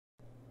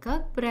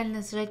Как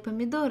правильно сажать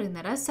помидоры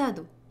на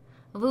рассаду?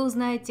 Вы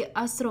узнаете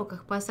о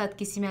сроках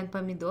посадки семян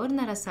помидор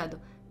на рассаду,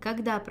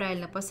 когда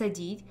правильно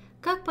посадить,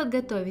 как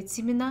подготовить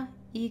семена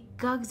и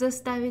как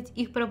заставить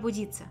их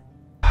пробудиться.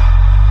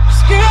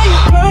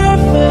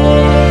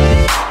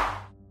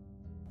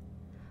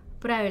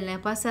 Правильная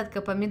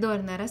посадка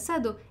помидор на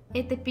рассаду –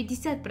 это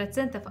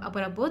 50%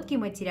 обработки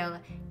материала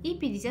и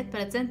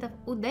 50%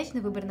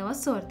 удачно выбранного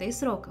сорта и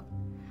сроков.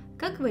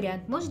 Как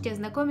вариант, можете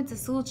ознакомиться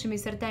с лучшими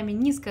сортами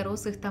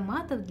низкорослых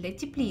томатов для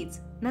теплиц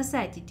на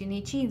сайте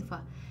toNature.Info,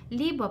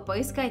 либо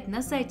поискать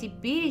на сайте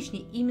перечни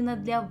именно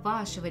для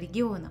вашего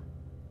региона.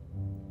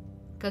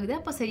 Когда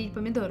посадить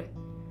помидоры?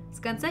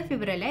 С конца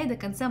февраля и до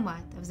конца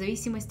марта, в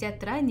зависимости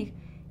от ранних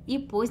и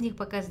поздних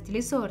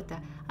показателей сорта,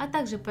 а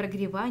также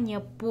прогревания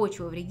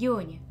почвы в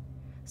регионе.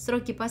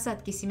 Сроки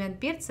посадки семян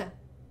перца.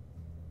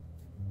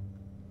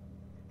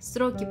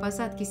 Сроки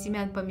посадки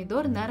семян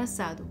помидор на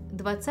рассаду: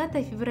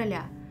 20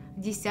 февраля,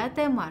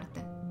 10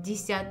 марта,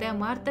 10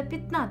 марта,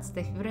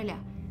 15 февраля,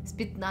 с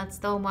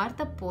 15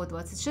 марта по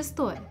 26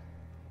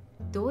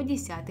 до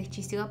 10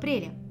 чисел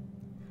апреля.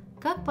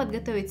 Как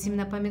подготовить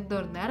семена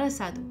помидор на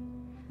рассаду?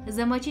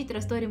 Замочить в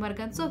растворе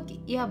марганцовки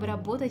и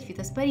обработать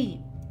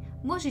фитоспорине.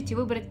 Можете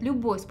выбрать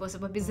любой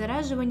способ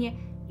обеззараживания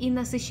и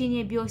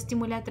насыщения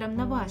биостимулятором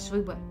на ваш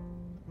выбор.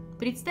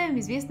 Представим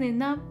известные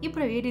нам и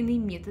проверенные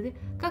методы,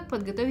 как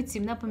подготовить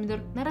семена помидор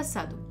на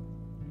рассаду.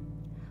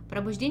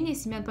 Пробуждение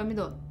семян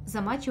помидор.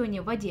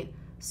 Замачивание в воде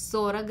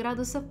 40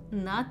 градусов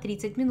на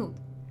 30 минут.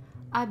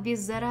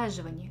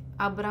 Обеззараживание.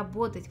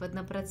 Обработать в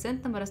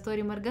 1%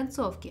 растворе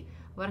марганцовки,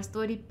 в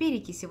растворе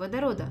перекиси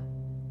водорода.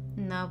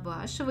 На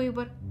ваш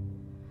выбор.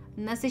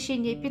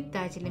 Насыщение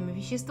питательными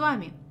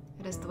веществами.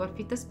 Раствор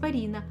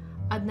фитоспорина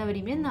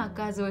одновременно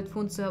оказывает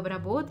функцию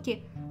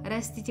обработки,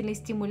 растительный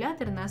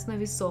стимулятор на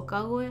основе сока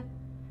алоэ.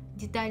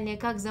 Детальнее,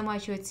 как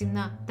замачивать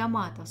семена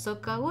томата в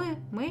сок алоэ,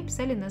 мы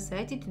писали на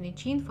сайте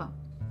toNature.Info.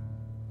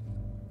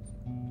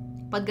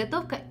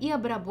 Подготовка и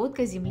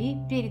обработка земли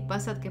перед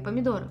посадкой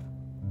помидоров.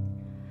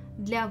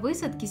 Для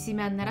высадки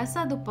семян на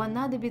рассаду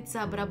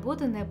понадобится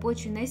обработанная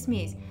почвенная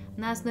смесь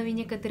на основе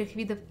некоторых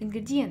видов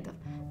ингредиентов,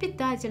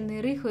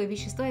 питательные, рыхлые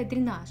вещества и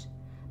дренаж.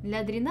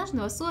 Для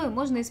дренажного слоя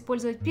можно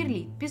использовать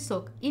перлит,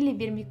 песок или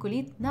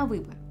вермикулит на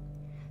выбор.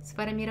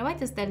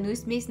 Сформировать остальную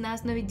смесь на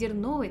основе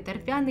дерновой,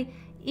 торфяной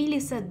или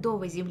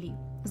садовой земли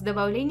с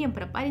добавлением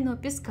пропаренного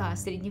песка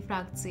средней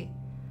фракции.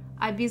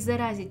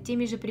 Обеззаразить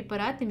теми же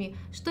препаратами,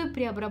 что и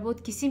при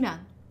обработке семян.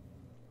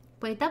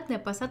 Поэтапная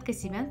посадка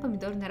семян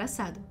помидор на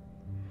рассаду.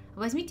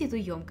 Возьмите ту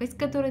емкость,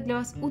 которая для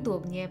вас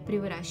удобнее при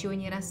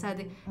выращивании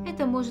рассады.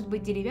 Это может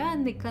быть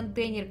деревянный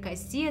контейнер,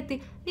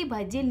 кассеты, либо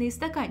отдельные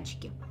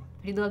стаканчики.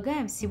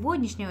 Предлагаем в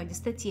сегодняшней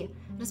аудиостатье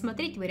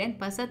рассмотреть вариант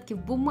посадки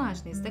в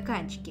бумажные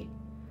стаканчики.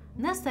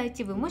 На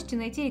сайте вы можете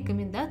найти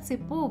рекомендации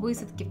по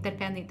высадке в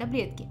торфяные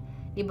таблетки,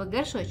 либо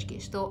горшочки,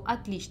 что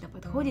отлично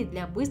подходит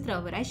для быстрого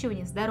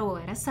выращивания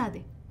здоровой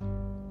рассады.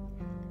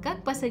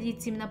 Как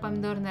посадить семена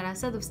помидор на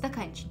рассаду в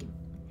стаканчики?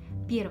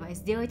 Первое.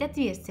 Сделать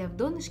отверстие в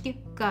донышке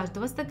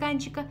каждого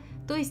стаканчика,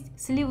 то есть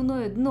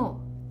сливное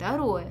дно.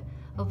 Второе.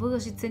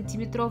 Выложить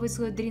сантиметровый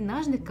слой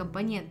дренажных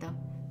компонентов.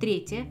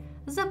 Третье.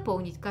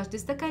 Заполнить каждый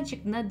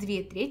стаканчик на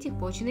 2/3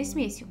 почвенной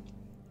смесью.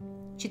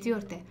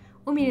 Четвертое.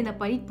 Умеренно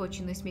полить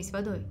почвенную смесь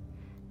водой.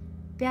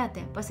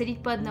 Пятое.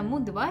 Посадить по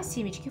 1-2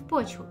 семечки в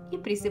почву и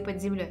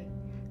присыпать землей.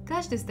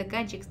 Каждый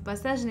стаканчик с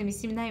посаженными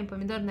семенами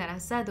помидор на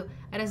рассаду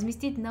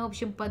разместить на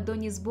общем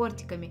поддоне с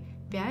бортиками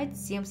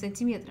 5-7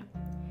 см.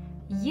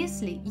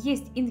 Если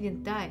есть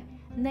инвентарь,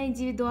 на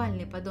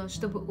индивидуальный поддон,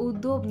 чтобы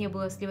удобнее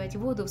было сливать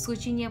воду в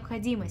случае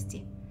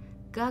необходимости.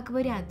 Как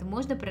вариант,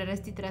 можно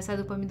прорастить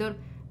рассаду помидор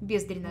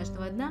без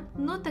дренажного дна,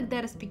 но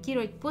тогда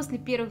распикировать после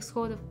первых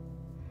всходов.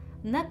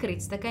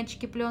 Накрыть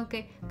стаканчики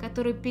пленкой,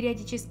 которую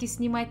периодически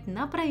снимать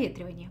на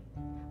проветривание.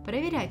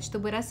 Проверять,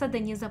 чтобы рассада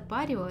не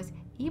запаривалась,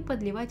 и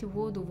подливать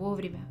воду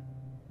вовремя.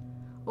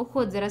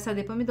 Уход за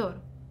рассадой помидор.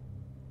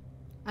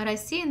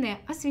 Рассеянное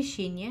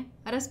освещение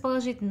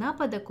расположить на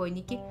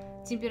подоконнике,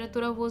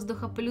 температура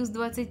воздуха плюс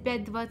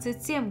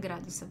 25-27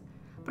 градусов,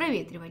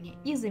 проветривание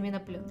и замена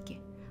пленки.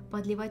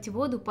 Подливать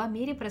воду по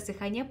мере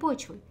просыхания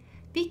почвы,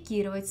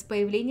 пикировать с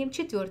появлением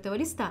 4-го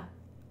листа.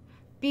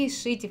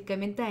 Пишите в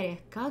комментариях,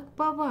 как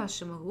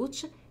по-вашему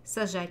лучше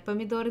сажать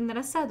помидоры на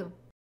рассаду.